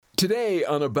Today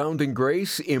on Abounding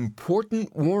Grace,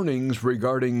 important warnings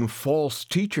regarding false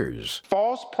teachers.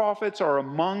 False prophets are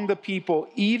among the people,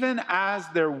 even as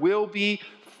there will be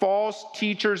false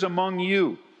teachers among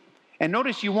you. And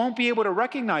notice you won't be able to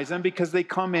recognize them because they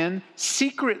come in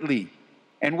secretly.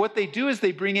 And what they do is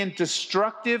they bring in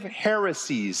destructive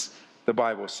heresies, the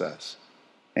Bible says.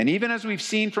 And even as we've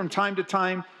seen from time to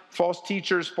time, false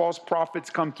teachers, false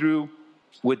prophets come through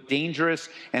with dangerous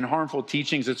and harmful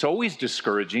teachings. It's always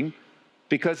discouraging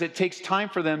because it takes time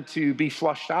for them to be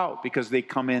flushed out because they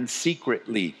come in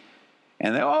secretly.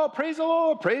 And they, praise the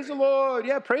Lord,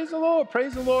 yeah, praise the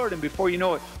Lord. And before you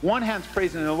know it, one hand's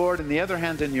praising the Lord and the other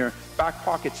hand's in your back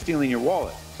pocket stealing your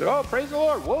wallet. So, praise the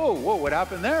Lord, whoa, what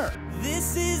happened there?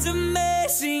 This is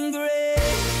amazing grace.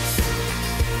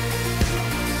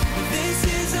 This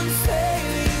is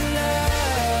unfailing love.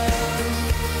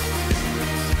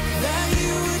 That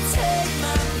you would take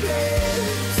my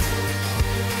place.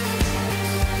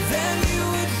 That you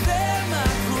would bear my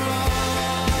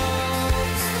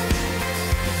cross.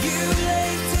 You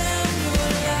laid down your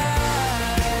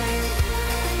life.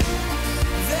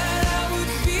 That I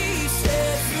would be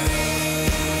set free.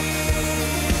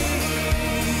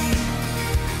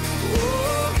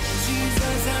 Oh,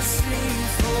 Jesus, I sing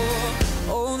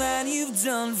for all that you've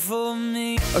done for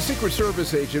me. A Secret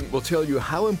Service agent will tell you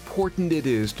how important it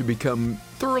is to become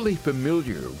thoroughly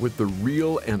familiar with the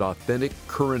real and authentic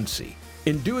currency.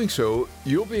 In doing so,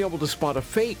 you'll be able to spot a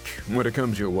fake when it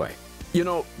comes your way. You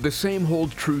know, the same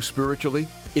holds true spiritually.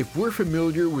 If we're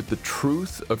familiar with the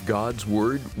truth of God's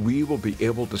Word, we will be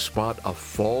able to spot a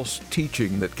false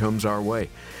teaching that comes our way.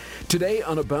 Today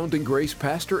on Abounding Grace,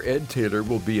 Pastor Ed Taylor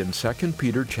will be in 2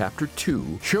 Peter chapter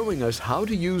 2, showing us how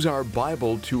to use our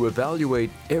Bible to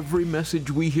evaluate every message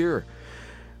we hear.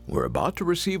 We're about to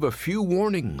receive a few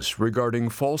warnings regarding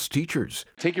false teachers.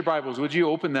 Take your Bibles, would you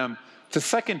open them to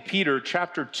 2 Peter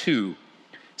chapter 2.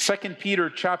 2 Peter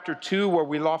chapter 2, where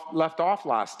we left off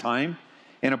last time,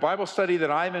 in a Bible study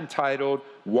that I've entitled,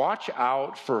 Watch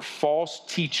Out for False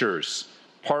Teachers,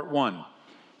 Part 1.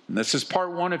 And this is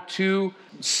part 1 of 2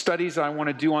 studies I want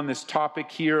to do on this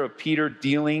topic here of Peter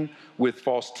dealing with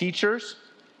false teachers.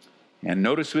 And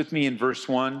notice with me in verse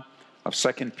 1 of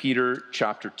 2 Peter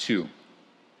chapter 2.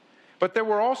 But there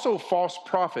were also false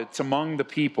prophets among the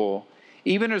people,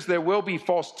 even as there will be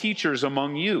false teachers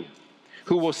among you,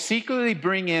 who will secretly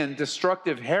bring in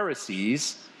destructive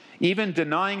heresies, even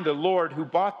denying the Lord who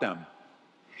bought them,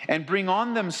 and bring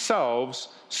on themselves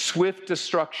swift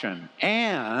destruction.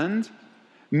 And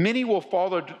many will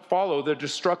follow their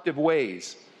destructive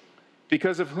ways,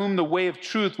 because of whom the way of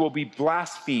truth will be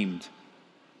blasphemed.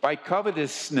 By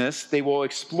covetousness they will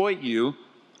exploit you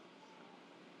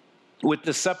with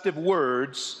deceptive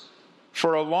words.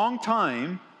 For a long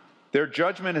time their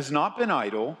judgment has not been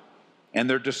idle, and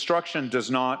their destruction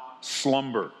does not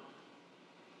slumber.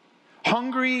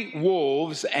 Hungry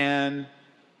wolves and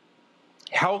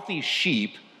healthy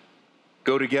sheep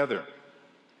go together.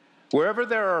 Wherever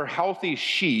there are healthy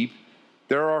sheep,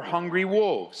 there are hungry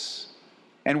wolves.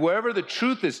 And wherever the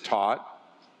truth is taught,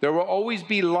 there will always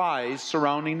be lies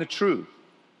surrounding the truth.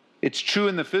 It's true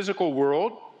in the physical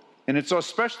world, and it's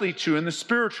especially true in the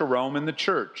spiritual realm in the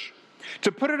church.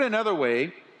 To put it another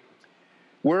way,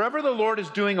 wherever the Lord is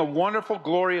doing a wonderful,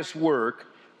 glorious work,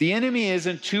 the enemy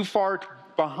isn't too far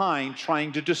behind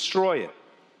trying to destroy it.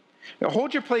 Now,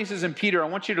 hold your places in Peter. I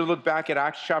want you to look back at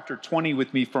Acts chapter 20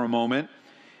 with me for a moment.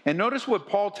 And notice what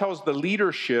Paul tells the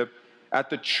leadership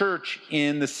at the church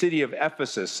in the city of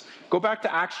Ephesus. Go back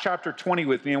to Acts chapter 20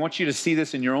 with me. I want you to see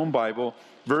this in your own Bible.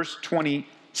 Verse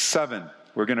 27,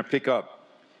 we're going to pick up.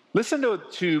 Listen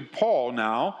to Paul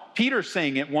now. Peter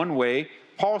saying it one way,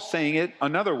 Paul saying it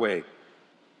another way.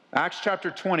 Acts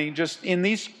chapter 20, just in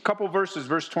these couple verses,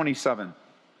 verse 27.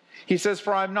 He says,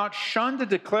 For I have not shunned to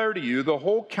declare to you the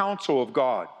whole counsel of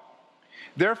God.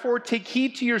 Therefore take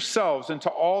heed to yourselves and to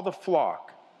all the flock,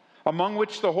 among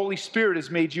which the Holy Spirit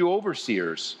has made you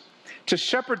overseers, to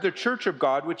shepherd the church of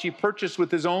God, which he purchased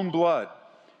with his own blood.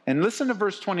 And listen to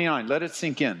verse 29, let it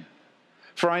sink in.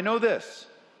 For I know this,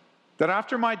 that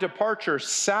after my departure,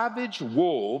 savage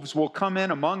wolves will come in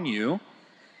among you,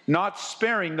 not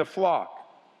sparing the flock.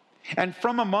 And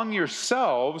from among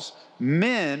yourselves,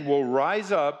 men will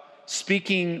rise up,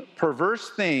 speaking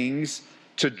perverse things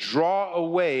to draw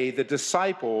away the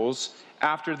disciples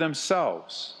after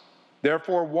themselves.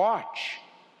 Therefore watch,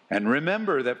 and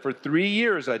remember that for 3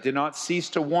 years I did not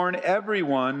cease to warn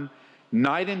everyone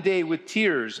night and day with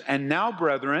tears. And now,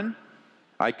 brethren,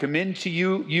 I commend to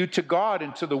you to God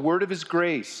and to the word of his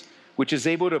grace, which is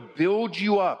able to build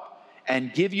you up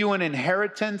and give you an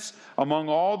inheritance among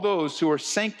all those who are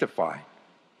sanctified.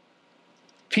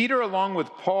 Peter, along with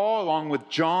Paul, along with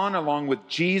John, along with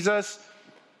Jesus,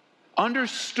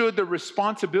 understood the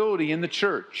responsibility in the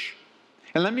church.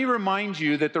 And let me remind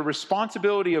you that the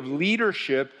responsibility of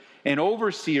leadership and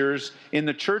overseers in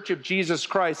the Church of Jesus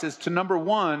Christ is to, number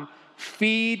one,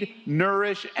 feed,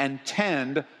 nourish, and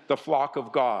tend the flock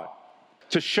of God.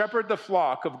 To shepherd the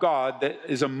flock of God that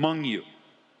is among you.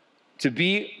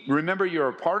 Remember, you're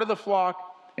a part of the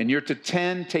flock, and you're to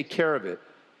tend, take care of it.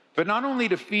 But not only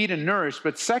to feed and nourish,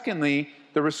 but secondly,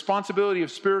 the responsibility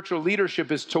of spiritual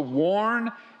leadership is to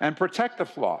warn and protect the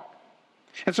flock.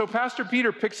 And so Pastor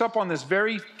Peter picks up on this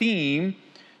very theme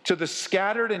to the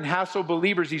scattered and hassled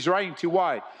believers he's writing to.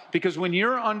 Why? Because when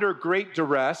you're under great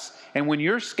duress, and when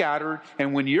you're scattered,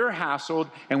 and when you're hassled,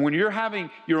 and when you're having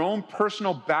your own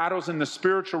personal battles in the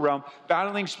spiritual realm,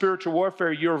 battling spiritual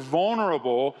warfare, you're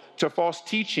vulnerable to false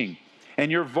teaching, and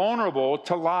you're vulnerable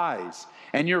to lies,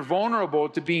 and you're vulnerable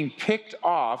to being picked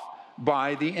off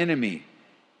by the enemy.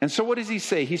 And so what does he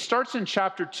say? He starts in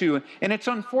chapter 2, and it's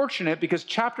unfortunate because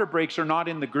chapter breaks are not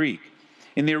in the Greek.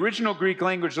 In the original Greek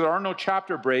language, there are no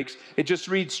chapter breaks. It just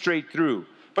reads straight through.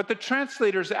 But the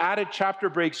translators added chapter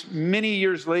breaks many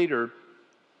years later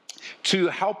to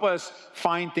help us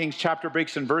find things, chapter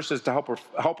breaks and verses to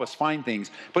help us find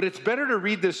things. But it's better to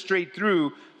read this straight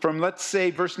through from, let's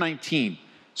say, verse 19.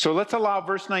 So let's allow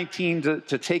verse 19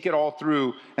 to take it all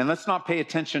through, and let's not pay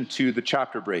attention to the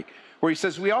chapter break, where he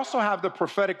says, "We also have the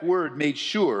prophetic word made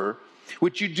sure,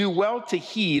 which you do well to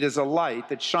heed as a light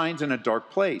that shines in a dark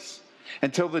place,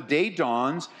 until the day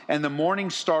dawns and the morning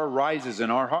star rises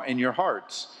in your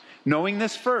hearts. Knowing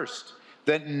this first,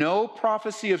 that no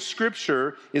prophecy of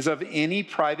Scripture is of any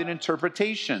private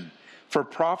interpretation. For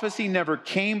prophecy never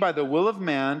came by the will of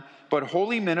man, but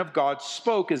holy men of God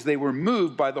spoke as they were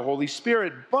moved by the Holy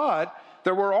Spirit. But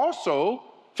there were also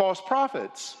false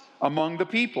prophets among the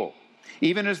people,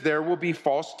 even as there will be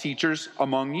false teachers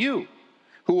among you,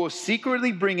 who will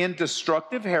secretly bring in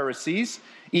destructive heresies,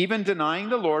 even denying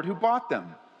the Lord who bought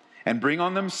them, and bring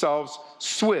on themselves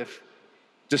swift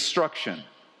destruction."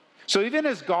 So even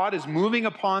as God is moving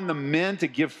upon the men to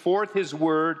give forth his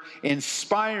word,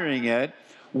 inspiring it,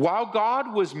 while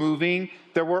God was moving,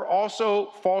 there were also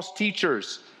false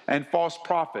teachers and false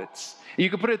prophets. You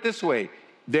could put it this way: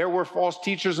 there were false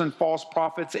teachers and false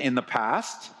prophets in the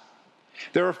past,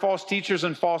 there are false teachers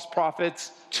and false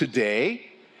prophets today,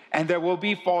 and there will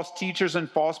be false teachers and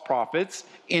false prophets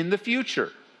in the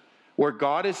future. Where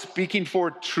God is speaking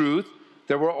forth truth,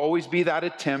 there will always be that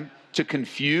attempt to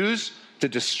confuse, to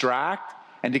distract,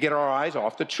 and to get our eyes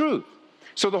off the truth.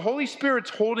 So the Holy Spirit's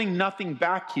holding nothing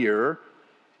back here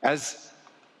as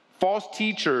false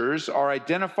teachers are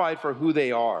identified for who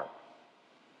they are.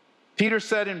 Peter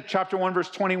said in chapter 1,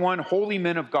 verse 21, holy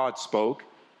men of God spoke,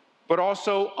 but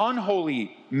also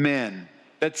unholy men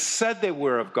that said they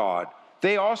were of God,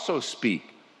 they also speak.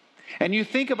 And you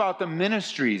think about the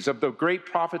ministries of the great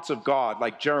prophets of God,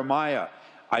 like Jeremiah,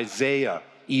 Isaiah,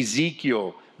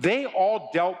 Ezekiel. They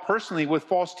all dealt personally with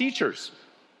false teachers,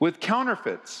 with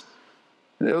counterfeits,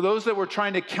 those that were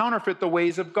trying to counterfeit the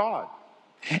ways of God.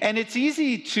 And it's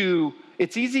easy to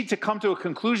come to a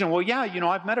conclusion. Well, yeah,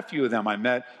 I've met a few of them. I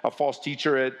met a false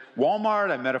teacher at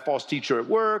Walmart. I met a false teacher at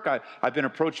work. I've been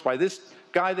approached by this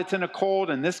guy that's in a cult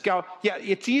and this gal. Yeah,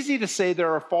 it's easy to say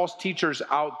there are false teachers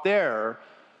out there,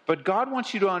 but God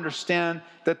wants you to understand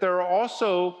that there are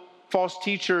also false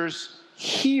teachers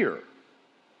here.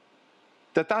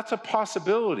 That's a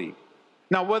possibility.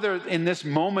 Now, whether in this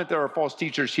moment there are false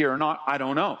teachers here or not, I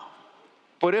don't know.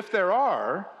 But if there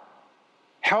are,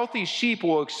 healthy sheep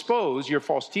will expose your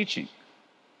false teaching.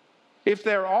 If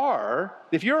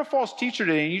you're a false teacher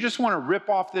today and you just want to rip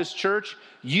off this church,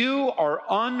 you are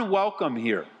unwelcome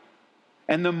here.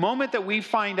 And the moment that we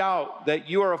find out that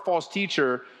you are a false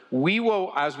teacher, we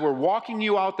will, as we're walking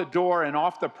you out the door and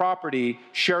off the property,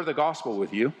 share the gospel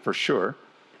with you, for sure,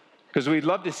 because we'd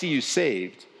love to see you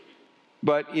saved.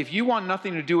 But if you want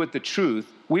nothing to do with the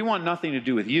truth, we want nothing to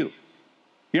do with you.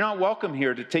 You're not welcome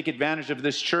here to take advantage of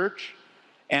this church.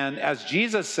 And as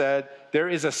Jesus said, there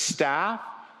is a staff.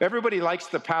 Everybody likes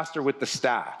the pastor with the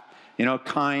staff,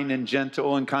 kind and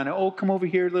gentle and kind of, oh, come over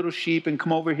here, little sheep, and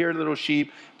come over here, little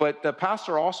sheep. But the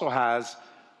pastor also has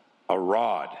a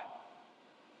rod.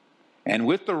 And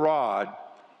with the rod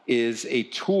is a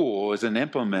tool, is an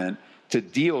implement to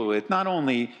deal with not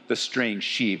only the straying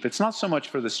sheep. It's not so much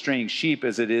for the straying sheep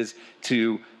as it is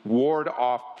to ward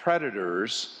off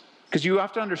predators. Because you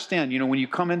have to understand, when you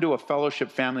come into a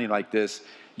fellowship family like this,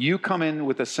 you come in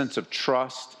with a sense of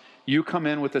trust. You come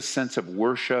in with a sense of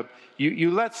worship.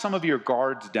 You let some of your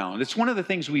guards down. It's one of the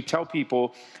things we tell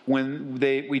people when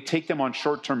we take them on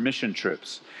short-term mission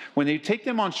trips. When they take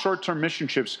them on short-term mission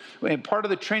trips, and part of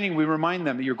the training, we remind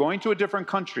them that you're going to a different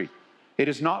country. It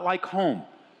is not like home.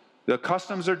 The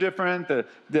customs are different.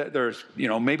 There's,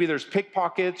 maybe there's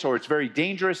pickpockets, or it's very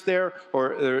dangerous there,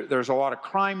 or there's a lot of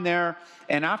crime there.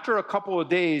 And after a couple of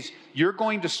days, you're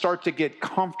going to start to get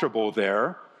comfortable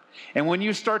there. And when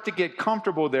you start to get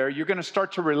comfortable there, you're going to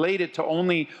start to relate it to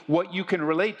only what you can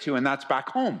relate to, and that's back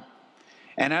home.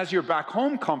 And as you're back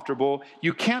home comfortable,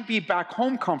 you can't be back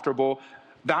home comfortable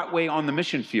that way on the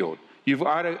mission field. You've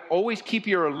got to always keep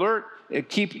your alert,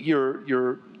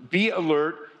 be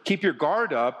alert, keep your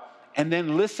guard up, and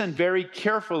then listen very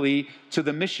carefully to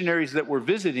the missionaries that we're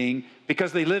visiting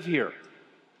because they live here.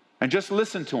 And just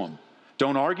listen to them.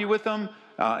 Don't argue with them.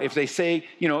 If they say,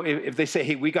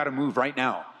 hey, we got to move right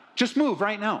now, just move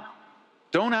right now.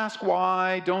 Don't ask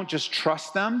why. Don't just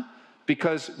trust them,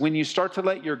 because when you start to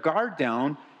let your guard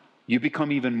down, you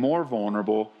become even more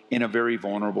vulnerable in a very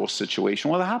vulnerable situation.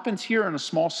 Well, it happens here on a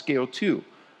small scale too.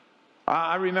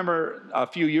 I remember a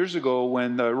few years ago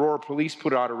when the Aurora Police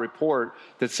put out a report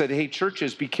that said, hey,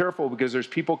 churches, be careful because there's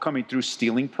people coming through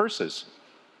stealing purses.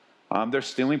 They're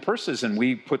stealing purses, and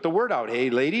we put the word out. Hey,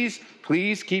 ladies,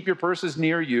 please keep your purses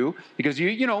near you, because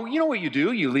you know what you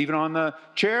do. You leave it on the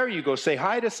chair, you go say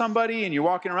hi to somebody, and you're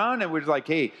walking around, and we're like,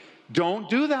 hey, don't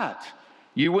do that.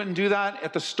 You wouldn't do that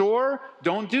at the store.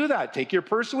 Don't do that. Take your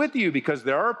purse with you, because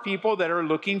there are people that are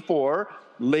looking for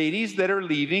ladies that are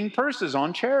leaving purses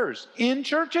on chairs in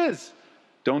churches.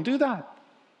 Don't do that.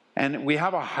 And we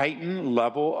have a heightened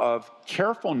level of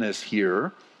carefulness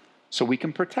here so we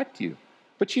can protect you.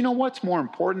 But you know what's more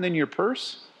important than your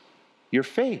purse? Your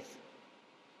faith,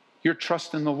 your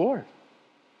trust in the Lord.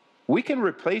 We can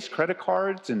replace credit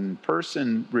cards and purse,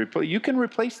 and you can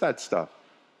replace that stuff.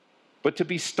 But to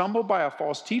be stumbled by a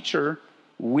false teacher,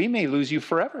 we may lose you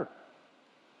forever.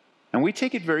 And we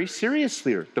take it very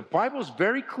seriously. The Bible is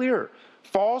very clear.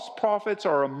 False prophets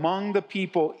are among the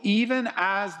people, even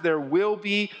as there will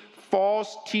be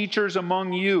false teachers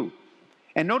among you.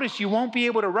 And notice, you won't be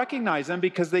able to recognize them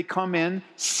because they come in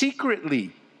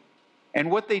secretly. And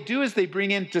what they do is they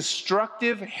bring in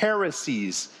destructive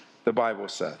heresies, the Bible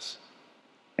says.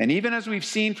 And even as we've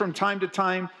seen from time to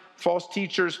time, false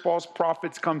teachers, false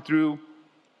prophets come through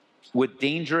with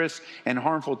dangerous and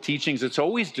harmful teachings. It's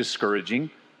always discouraging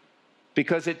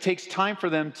because it takes time for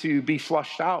them to be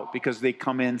flushed out, because they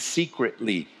come in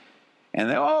secretly. And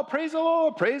they, praise the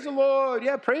Lord,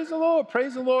 yeah, praise the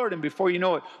Lord. And before you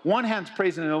know it, one hand's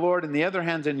praising the Lord and the other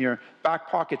hand's in your back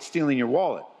pocket stealing your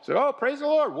wallet. So, praise the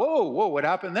Lord, whoa, what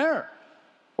happened there?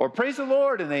 Or praise the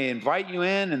Lord, and they invite you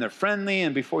in and they're friendly,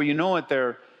 and before you know it,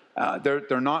 they're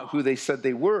not who they said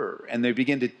they were. And they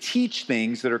begin to teach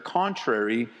things that are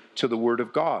contrary to the Word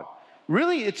of God.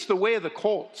 Really, it's the way of the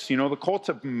cults. The cults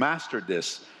have mastered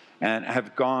this and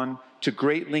have gone to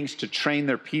great lengths to train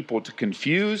their people to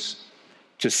confuse,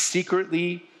 to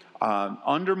secretly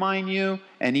undermine you,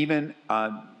 and even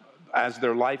as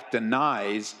their life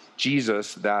denies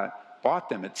Jesus that bought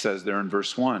them, it says there in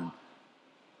verse 1.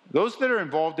 Those that are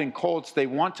involved in cults, they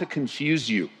want to confuse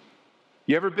you.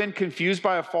 You ever been confused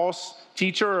by a false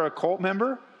teacher or a cult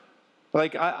member?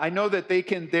 Like, I know that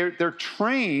they're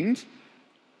trained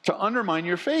to undermine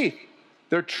your faith.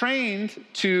 They're trained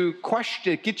to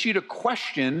get you to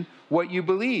question what you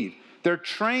believe. They're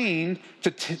trained to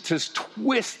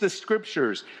twist the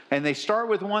scriptures. And they start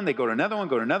with one, they go to another one,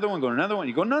 go to another one, go to another one.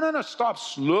 You go, no, stop,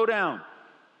 slow down.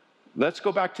 Let's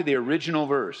go back to the original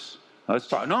verse. Let's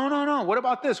talk. No, what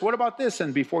about this? What about this?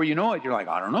 And before you know it, you're like,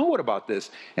 I don't know, what about this?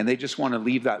 And they just want to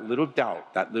leave that little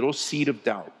doubt, that little seed of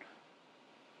doubt.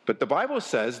 But the Bible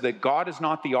says that God is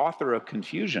not the author of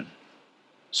confusion.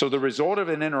 So the result of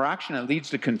an interaction that leads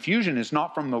to confusion is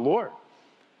not from the Lord.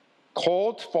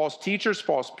 Cults, false teachers,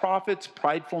 false prophets,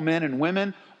 prideful men and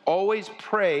women always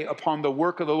prey upon the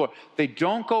work of the Lord. They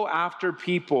don't go after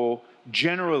people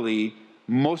generally,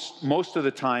 most of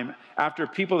the time, after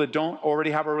people that don't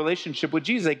already have a relationship with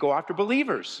Jesus. They go after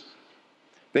believers.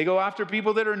 They go after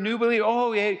people that are new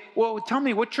believers. Tell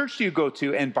me, what church do you go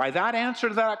to? And by that answer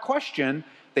to that question,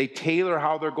 they tailor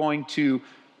how they're going to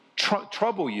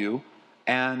trouble you.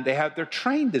 And they're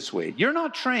trained this way. You're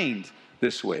not trained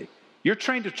this way. You're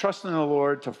trained to trust in the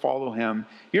Lord, to follow Him.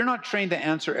 You're not trained to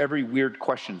answer every weird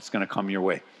question that's going to come your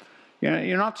way.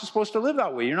 You're not supposed to live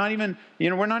that way. You're not even,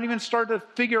 we're not even starting to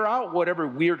figure out whatever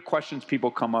weird questions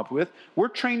people come up with. We're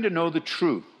trained to know the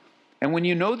truth. And when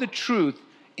you know the truth,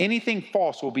 anything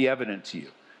false will be evident to you.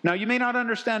 Now, you may not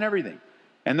understand everything.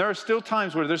 And there are still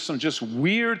times where there's some just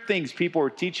weird things people are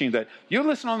teaching that you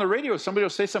listen on the radio, somebody will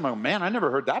say something, man, I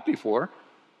never heard that before.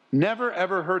 Never,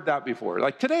 ever heard that before.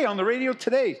 Like today, on the radio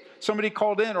today, somebody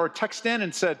called in or texted in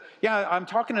and said, yeah, I'm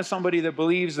talking to somebody that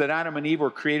believes that Adam and Eve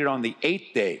were created on the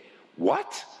 8th day.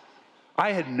 What?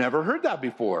 I had never heard that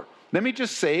before. Let me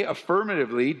just say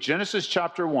affirmatively, Genesis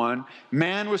chapter 1,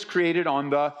 man was created on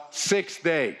the 6th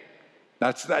day.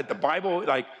 That's that. The Bible,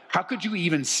 like, how could you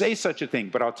even say such a thing?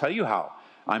 But I'll tell you how.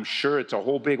 I'm sure it's a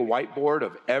whole big whiteboard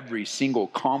of every single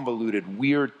convoluted,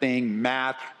 weird thing,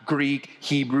 math, Greek,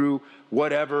 Hebrew,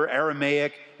 whatever,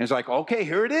 Aramaic. And it's like, okay,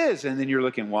 here it is. And then you're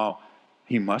looking, well,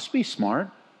 he must be smart.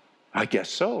 I guess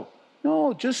so.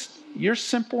 No, just your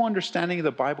simple understanding of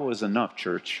the Bible is enough,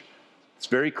 church. It's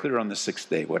very clear on the 6th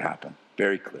day what happened.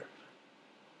 Very clear.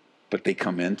 But they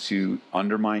come in to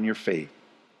undermine your faith.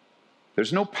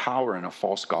 There's no power in a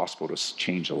false gospel to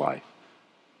change a life.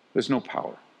 There's no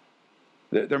power.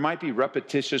 There might be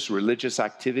repetitious religious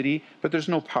activity, but there's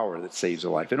no power that saves a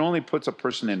life. It only puts a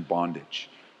person in bondage.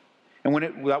 And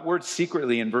when that word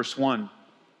secretly in verse 1,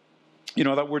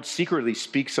 that word secretly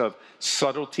speaks of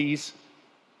subtleties.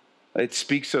 It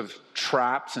speaks of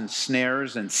traps and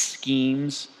snares and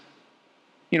schemes.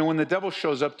 When the devil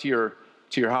shows up to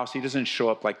your house, he doesn't show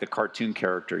up like the cartoon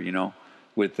character,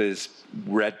 with his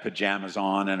red pajamas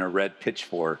on and a red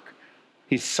pitchfork.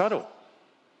 He's subtle.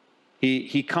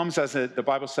 He comes as the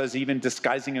Bible says, even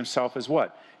disguising himself as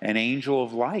what? An angel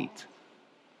of light.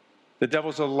 The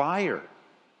devil's a liar.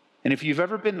 And if you've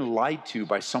ever been lied to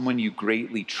by someone you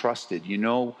greatly trusted, you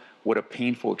know what a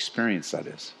painful experience that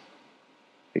is.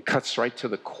 It cuts right to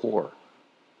the core,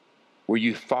 where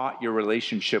you thought your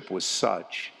relationship was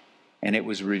such, and it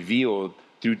was revealed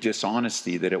through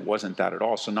dishonesty that it wasn't that at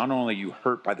all. So not only are you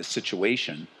hurt by the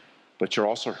situation, but you're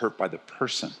also hurt by the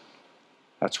person.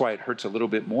 That's why it hurts a little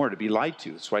bit more to be lied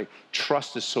to. That's why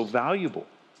trust is so valuable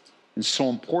and so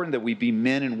important that we be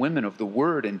men and women of the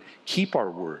word and keep our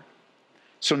word.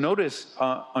 So notice,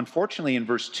 unfortunately, in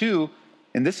verse 2,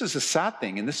 and this is a sad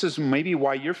thing, and this is maybe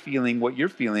why you're feeling what you're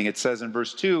feeling. It says in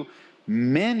verse 2,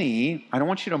 many, I don't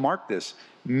want you to mark this,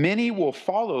 many will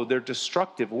follow their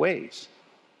destructive ways.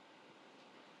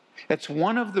 It's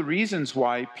one of the reasons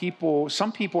why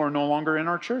some people are no longer in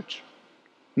our church.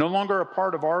 No longer a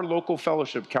part of our local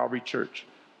fellowship, Calvary Church.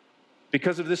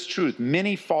 Because of this truth,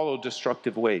 many follow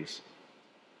destructive ways.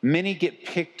 Many get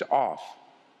picked off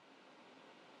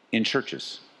in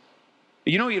churches.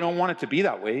 You don't want it to be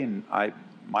that way, and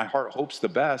my heart hopes the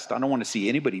best. I don't want to see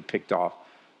anybody picked off,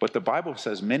 but the Bible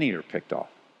says many are picked off.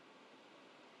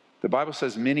 The Bible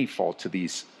says many fall to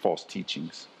these false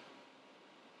teachings.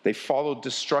 They follow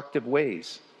destructive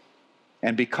ways.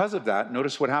 And because of that,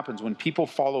 notice what happens when people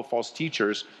follow false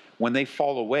teachers, when they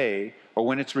fall away, or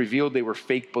when it's revealed they were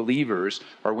fake believers,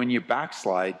 or when you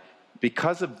backslide,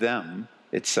 because of them,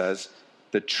 it says,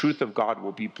 the truth of God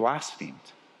will be blasphemed.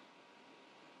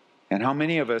 And how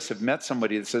many of us have met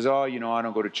somebody that says, I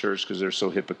don't go to church because they're so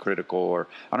hypocritical, or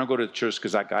I don't go to church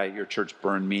because that guy at your church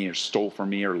burned me or stole from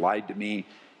me or lied to me.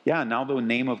 Yeah, now the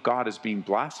name of God is being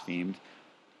blasphemed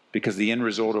because the end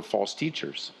result of false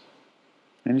teachers.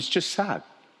 And it's just sad.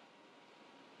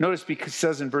 Notice because it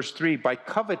says in verse 3, by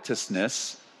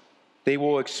covetousness, they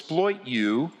will exploit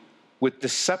you with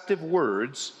deceptive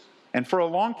words, and for a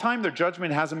long time their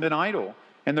judgment hasn't been idle,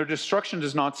 and their destruction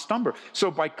does not stumble.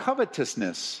 So by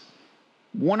covetousness,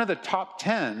 one of the top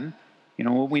 10,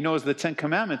 what we know as the 10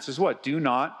 Commandments is what? Do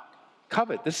not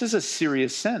covet. This is a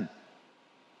serious sin.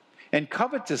 And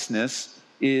covetousness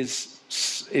is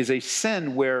a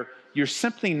sin where you're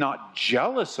simply not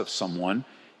jealous of someone,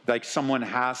 like someone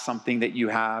has something that you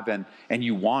have and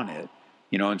you want it.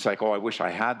 And it's like, I wish I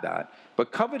had that.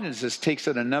 But covetousness takes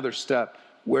it another step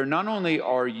where not only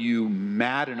are you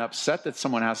mad and upset that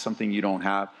someone has something you don't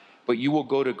have, but you will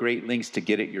go to great lengths to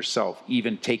get it yourself,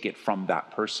 even take it from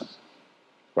that person.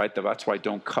 Right? That's why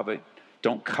don't covet.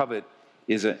 Don't covet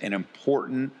is an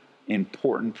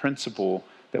important principle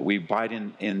that we abide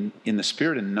in the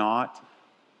Spirit and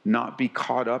not be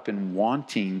caught up in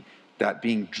wanting that,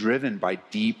 being driven by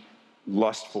deep,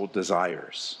 lustful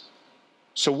desires.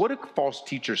 So what do false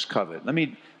teachers covet?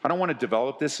 I don't want to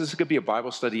develop this. This could be a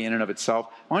Bible study in and of itself.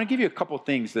 I want to give you a couple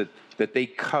things that they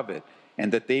covet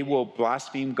and that they will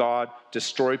blaspheme God,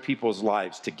 destroy people's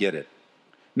lives to get it.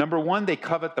 Number one, they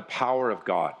covet the power of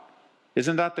God.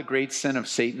 Isn't that the great sin of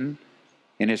Satan?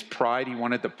 In his pride, he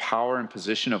wanted the power and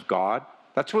position of God.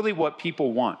 That's really what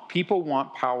people want. People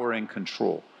want power and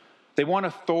control. They want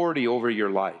authority over your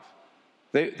life.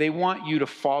 They want you to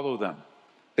follow them.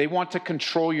 They want to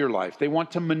control your life. They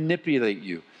want to manipulate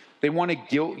you. They want to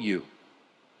guilt you.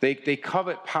 They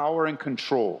covet power and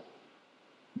control.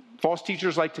 False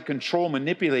teachers like to control,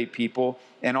 manipulate people,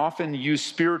 and often use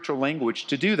spiritual language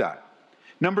to do that.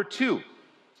 Number 2,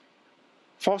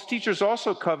 false teachers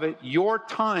also covet your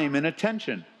time and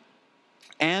attention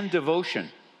and devotion.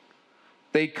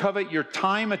 They covet your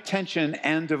time, attention,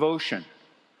 and devotion.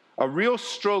 A real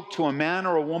stroke to a man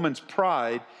or a woman's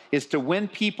pride is to win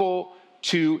people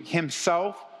to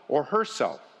himself or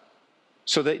herself,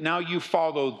 so that now you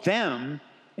follow them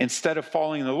instead of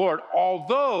following the Lord.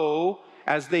 Although,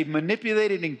 as they've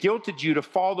manipulated and guilted you to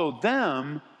follow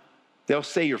them, they'll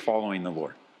say you're following the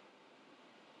Lord.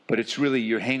 But it's really,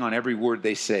 you hang on every word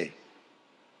they say.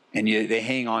 And they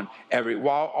hang on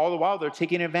all the while they're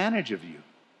taking advantage of you.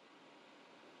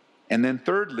 And then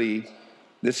thirdly,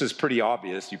 this is pretty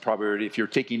obvious. You probably already, if you're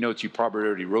taking notes, you probably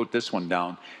already wrote this one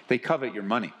down. They covet your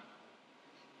money.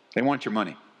 They want your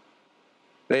money.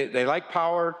 They like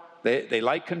power. They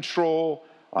like control.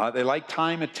 They like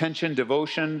time, attention,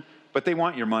 devotion, but they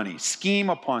want your money. Scheme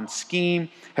upon scheme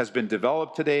has been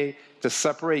developed today to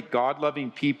separate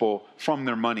God-loving people from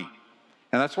their money.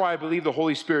 And that's why I believe the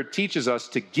Holy Spirit teaches us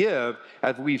to give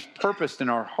as we've purposed in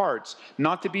our hearts,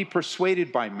 not to be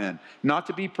persuaded by men, not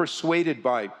to be persuaded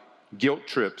by guilt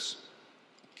trips.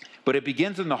 But it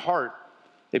begins in the heart.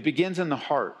 It begins in the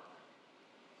heart.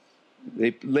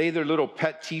 They lay their little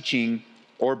pet teaching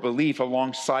or belief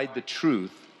alongside the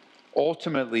truth.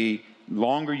 Ultimately,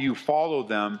 longer you follow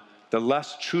them, the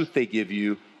less truth they give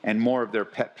you and more of their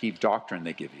pet peeve doctrine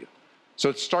they give you. So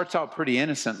it starts out pretty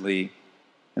innocently,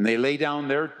 and they lay down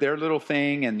their little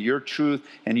thing and your truth,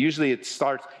 and usually it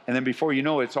starts, and then before you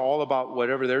know it, it's all about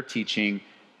whatever they're teaching,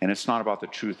 and it's not about the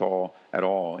truth at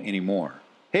all anymore.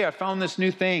 Hey, I found this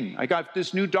new thing. I got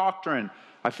this new doctrine.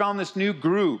 I found this new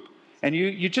group. And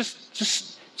you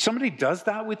just somebody does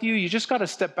that with you, you just got to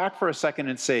step back for a second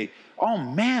and say, oh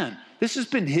man, this has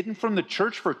been hidden from the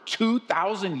church for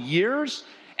 2,000 years,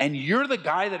 and you're the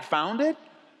guy that found it?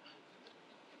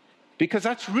 Because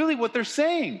that's really what they're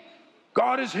saying.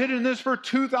 God has hidden this for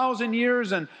 2,000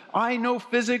 years, and I know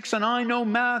physics, and I know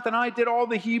math, and I did all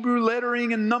the Hebrew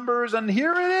lettering and numbers, and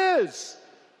here it is.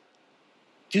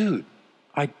 Dude,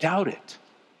 I doubt it.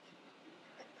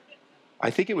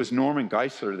 I think it was Norman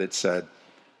Geisler that said,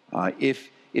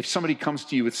 if somebody comes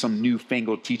to you with some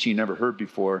newfangled teaching you never heard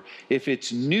before, if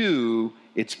it's new,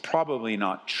 it's probably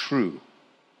not true.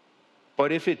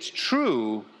 But if it's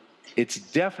true, it's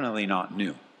definitely not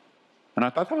new. And I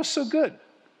thought that was so good.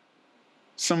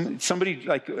 Somebody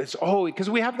like, because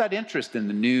we have that interest in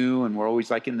the new, and we're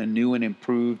always like in the new and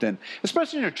improved, and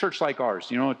especially in a church like ours.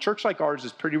 You know, a church like ours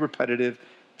is pretty repetitive,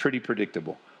 pretty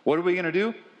predictable. What are we going to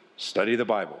do? Study the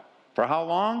Bible. For how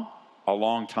long? A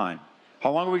long time.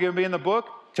 How long are we going to be in the book?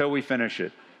 Till we finish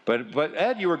it. But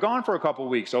Ed, you were gone for a couple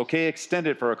of weeks. Okay, extend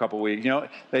it for a couple of weeks. You know,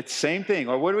 it's the same thing.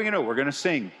 Or what are we going to do? We're going to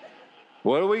sing.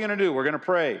 What are we going to do? We're going to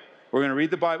pray. We're going to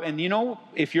read the Bible. And you know,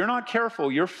 if you're not careful,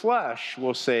 your flesh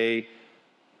will say,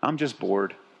 I'm just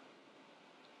bored.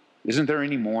 Isn't there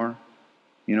any more?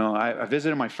 You know, I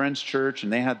visited my friend's church,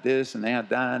 and they had this, and they had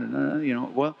that. And,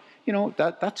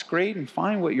 that's great and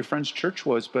fine what your friend's church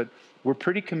was, but we're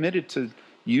pretty committed to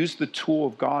use the tool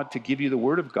of God to give you the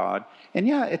Word of God. And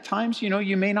yeah, at times, you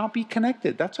may not be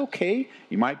connected. That's okay.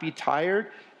 You might be tired.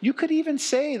 You could even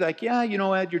say, like, yeah,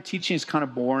 Ed, your teaching is kind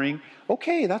of boring.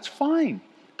 Okay, that's fine.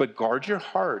 But guard your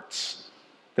hearts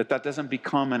that doesn't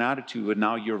become an attitude where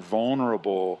now you're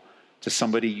vulnerable to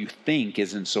somebody you think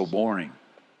isn't so boring.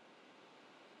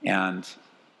 And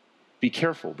be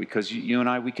careful, because you and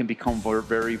I, we can become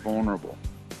very vulnerable.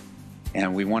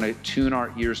 And we want to tune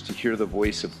our ears to hear the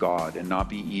voice of God and not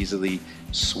be easily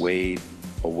swayed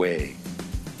away.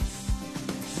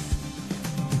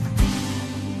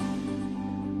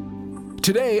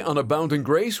 Today on Abounding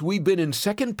Grace, we've been in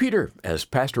 2 Peter as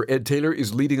Pastor Ed Taylor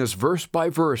is leading us verse by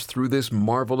verse through this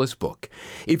marvelous book.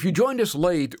 If you joined us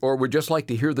late or would just like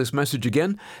to hear this message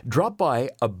again, drop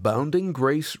by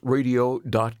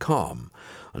aboundinggraceradio.com.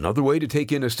 Another way to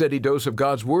take in a steady dose of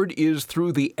God's Word is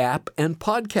through the app and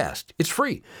podcast. It's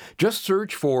free. Just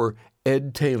search for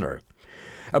Ed Taylor.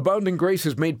 Abounding Grace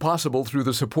is made possible through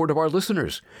the support of our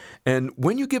listeners. And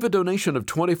when you give a donation of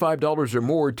 $25 or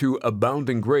more to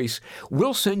Abounding Grace,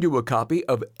 we'll send you a copy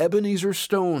of Ebenezer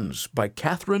Stones by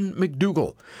Catherine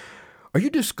McDougall. Are you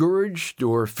discouraged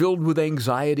or filled with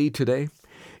anxiety today?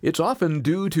 It's often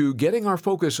due to getting our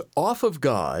focus off of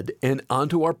God and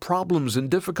onto our problems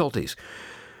and difficulties.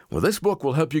 Well, this book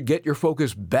will help you get your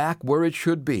focus back where it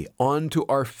should be, onto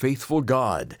our faithful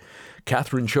God.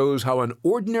 Catherine shows how an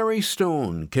ordinary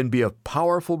stone can be a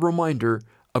powerful reminder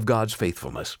of God's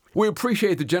faithfulness. We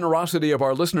appreciate the generosity of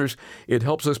our listeners. It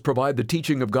helps us provide the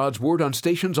teaching of God's Word on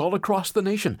stations all across the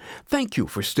nation. Thank you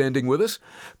for standing with us.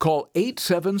 Call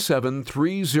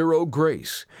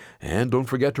 877-30-GRACE. And don't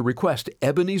forget to request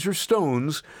Ebenezer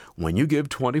Stones when you give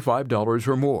 $25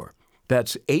 or more.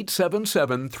 That's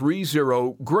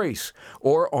 877-30-GRACE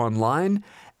or online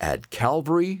at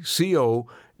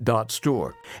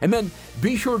calvaryco.store. And then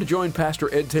be sure to join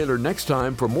Pastor Ed Taylor next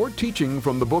time for more teaching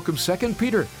from the book of 2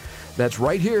 Peter. That's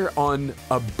right here on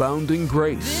Abounding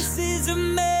Grace. This is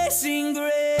amazing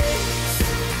grace.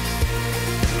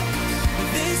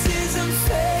 This is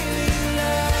unfailing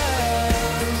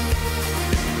love.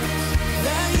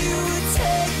 That you would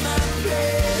take my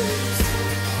place.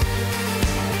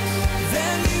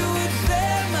 That you would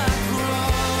bear my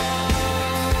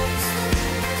cross.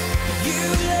 You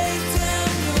laid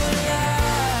down your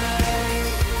life.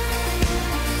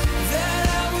 That I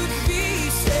would be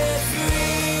set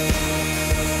free.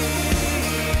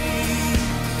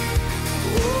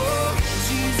 Oh,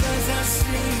 Jesus, I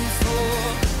sing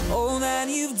for all that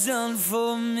you've done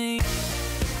for me.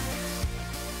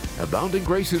 Abounding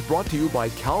Grace is brought to you by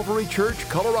Calvary Church,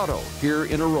 Colorado, here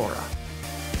in Aurora.